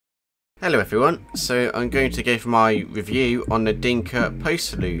Hello everyone, so I'm going to give my review on the Dinka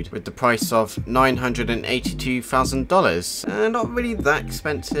Postlude with the price of $982,000. Not really that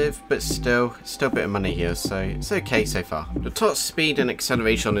expensive, but still a bit of money here, so it's okay so far. The top speed and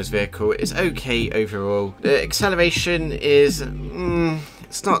acceleration on this vehicle is okay overall. The acceleration is,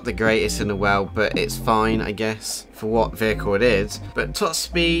 it's not the greatest in the world, but it's fine, I guess, for what vehicle it is. But top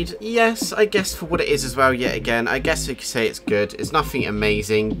speed, yes, I guess for what it is as well, yet again, I guess you could say it's good. It's nothing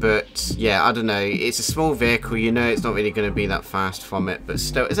amazing, but yeah, I don't know. It's a small vehicle, you know it's not really going to be that fast from it, but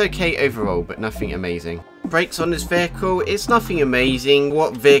still, it's okay overall, but nothing amazing. Brakes on this vehicle, it's nothing amazing.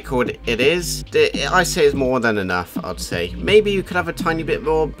 What vehicle it is, I say it's more than enough, I'd say. Maybe you could have a tiny bit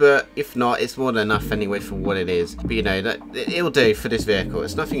more, but if not, it's more than enough anyway for what it is. But you know, it'll do for this vehicle.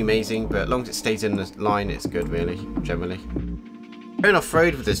 It's nothing amazing, but as long as it stays in the line, it's good really, generally. Going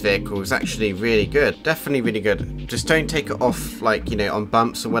off-road with this vehicle is actually really good. Definitely really good. Just don't take it off, like, you know, on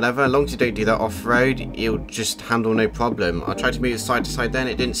bumps or whatever. As long as you don't do that off-road, it'll just handle no problem. I tried to move it side to side then,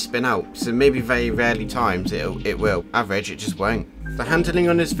 it didn't spin out. So maybe very rarely times it will. Average, it just won't. The handling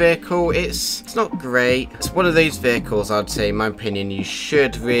on this vehicle, it's not great. It's one of those vehicles, I'd say, in my opinion, you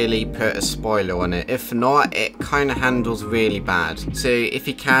should really put a spoiler on it. If not, it kind of handles really bad. So if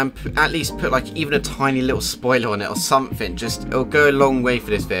you can, at least put like even a tiny little spoiler on it or something. Just, it'll go a long way for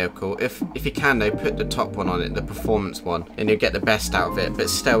this vehicle. If you can though, put the top one on it, the performance one, and you'll get the best out of it. But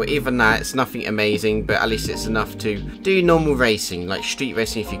still, even that, it's nothing amazing, but at least it's enough to do normal racing, like street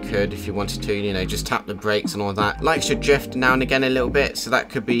racing if you could, if you wanted to, you know, just tap the brakes and all that. Likes to drift now and again a little bit, so that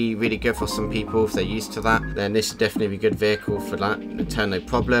could be really good for some people if they're used to that. Then this is definitely a good vehicle for that, turn no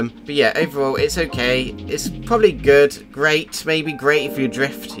problem. But yeah, overall it's okay. It's probably good, great, maybe great if you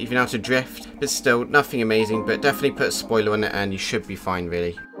drift, if you know how to drift, but still nothing amazing. But definitely put a spoiler on it and you should be fine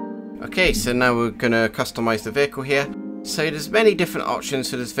really. Okay, so now we're gonna customize the vehicle here. So there's many different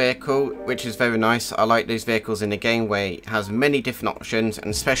options for this vehicle, which is very nice. I like those vehicles in the game where it has many different options, and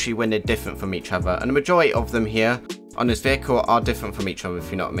especially when they're different from each other. And the majority of them here on this vehicle are different from each other,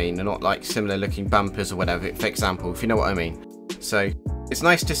 if you know what I mean. They're not like similar looking bumpers or whatever, for example, if you know what I mean. So it's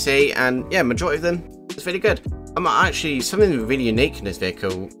nice to see, and yeah, majority of them, it's really good. Actually, something really unique in this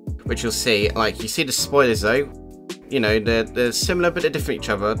vehicle, which you'll see, like you see the spoilers though. You know, they're similar, but they're different from each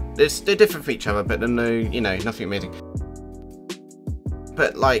other. They're different from each other, but they're no, you know, nothing amazing.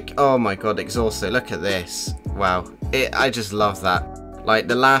 But like, oh my god, exhaust, look at this. Wow, I just love that. Like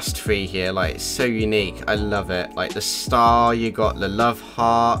the last three here, like it's so unique. I love it. Like the star, you got the love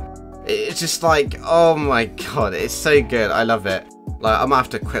heart. It's just like, oh my god, it's so good. I love it. Like I'm gonna have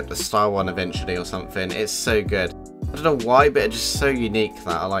to equip the star one eventually or something. It's so good. I don't know why, but it's just so unique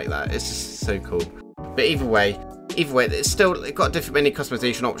that I like that. It's just so cool. But either way, it's got many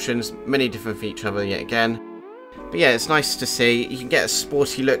customization options, many different for each other yet again. But yeah, it's nice to see. You can get a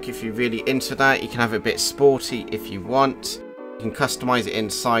sporty look if you're really into that. You can have it a bit sporty if you want. You can customize it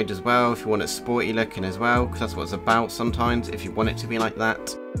inside as well if you want it sporty looking as well, because that's what it's about sometimes, if you want it to be like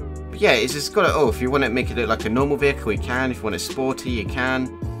that. But yeah, it's just got it all. If you want to make it look like a normal vehicle, you can. If you want it sporty, you can.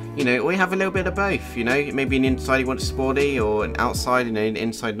 You know, or you have a little bit of both, you know. Maybe an inside you want it sporty, or an outside, you know, an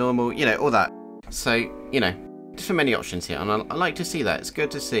inside normal, you know, all that. So, you know, different many options here, and I like to see that. It's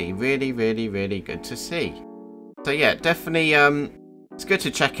good to see. Really, really, really good to see. So yeah, definitely it's good to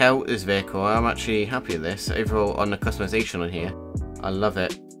check out this vehicle. I'm actually happy with this overall on the customization on here. I love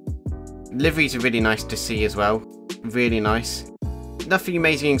it. Liveries are really nice to see as well. Really nice. Nothing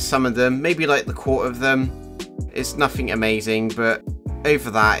amazing in some of them. Maybe like the quarter of them. It's nothing amazing, but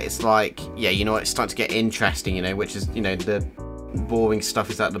over that it's like, yeah, you know what, it's starting to get interesting, you know, which is, you know, the boring stuff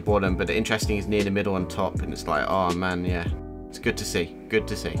is at the bottom, but the interesting is near the middle and top, and it's like, oh man, yeah. It's good to see. Good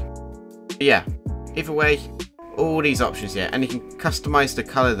to see. But yeah, either way, all these options here, and you can customize the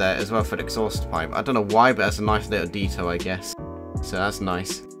color there as well for the exhaust pipe. I don't know why, but that's a nice little detail, I guess. So that's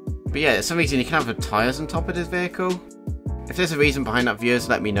nice. But yeah, for some reason you can have the tires on top of this vehicle. If there's a reason behind that, viewers,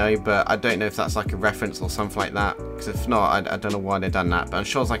 let me know, but I don't know if that's like a reference or something like that, because if not, I don't know why they've done that, but I'm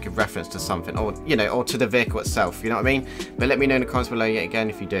sure it's like a reference to something, or, you know, or to the vehicle itself, you know what I mean? But let me know in the comments below yet again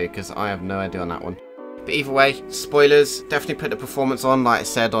if you do, because I have no idea on that one. But either way, spoilers, definitely put the performance on, like I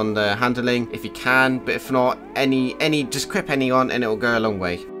said, on the handling if you can, but if not, just equip any on and it will go a long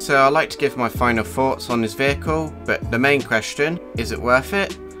way. So I'd like to give my final thoughts on this vehicle, but the main question, is it worth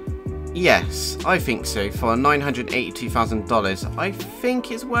it? Yes, I think so. For $982,000, I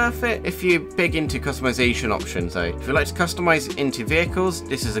think it's worth it if you're big into customization options though. If you like to customize into vehicles,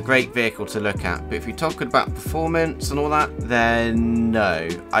 this is a great vehicle to look at. But if you're talking about performance and all that, then no,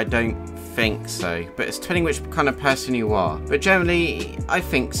 I don't think so. But it's depending which kind of person you are. But generally, I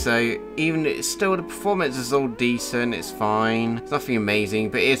think so. even it's still, the performance is all decent, it's fine. It's nothing amazing,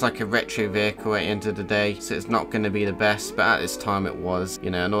 but it is like a retro vehicle at the end of the day, so it's not going to be the best, but at this time it was, you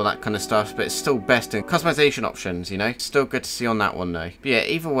know, and all that kind of stuff. But it's still best in customization options, you know. Still good to see on that one though. But yeah,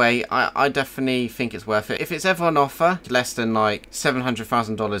 either way, I definitely think it's worth it. If it's ever on offer, less than like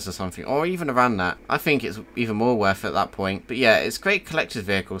 $700,000 or something, or even around that, I think it's even more worth it at that point. But yeah, it's a great collector's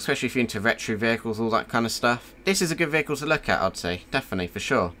vehicle, especially if you're into retro vehicles, all that kind of stuff. This is a good vehicle to look at, I'd say, definitely, for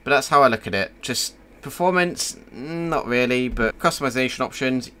sure. But that's how I look at it. Just performance, not really, but customization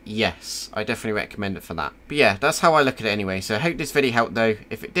options, yes, I definitely recommend it for that. But yeah, that's how I look at it anyway. So I hope this video helped though.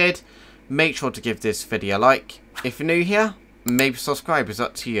 If it did, make sure to give this video a like. If you're new here, maybe subscribe, is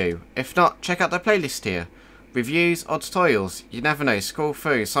up to you. If not, check out the playlist here. Reviews or tutorials, you never know, scroll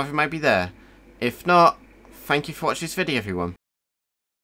through, something might be there. If not, thank you for watching this video, everyone.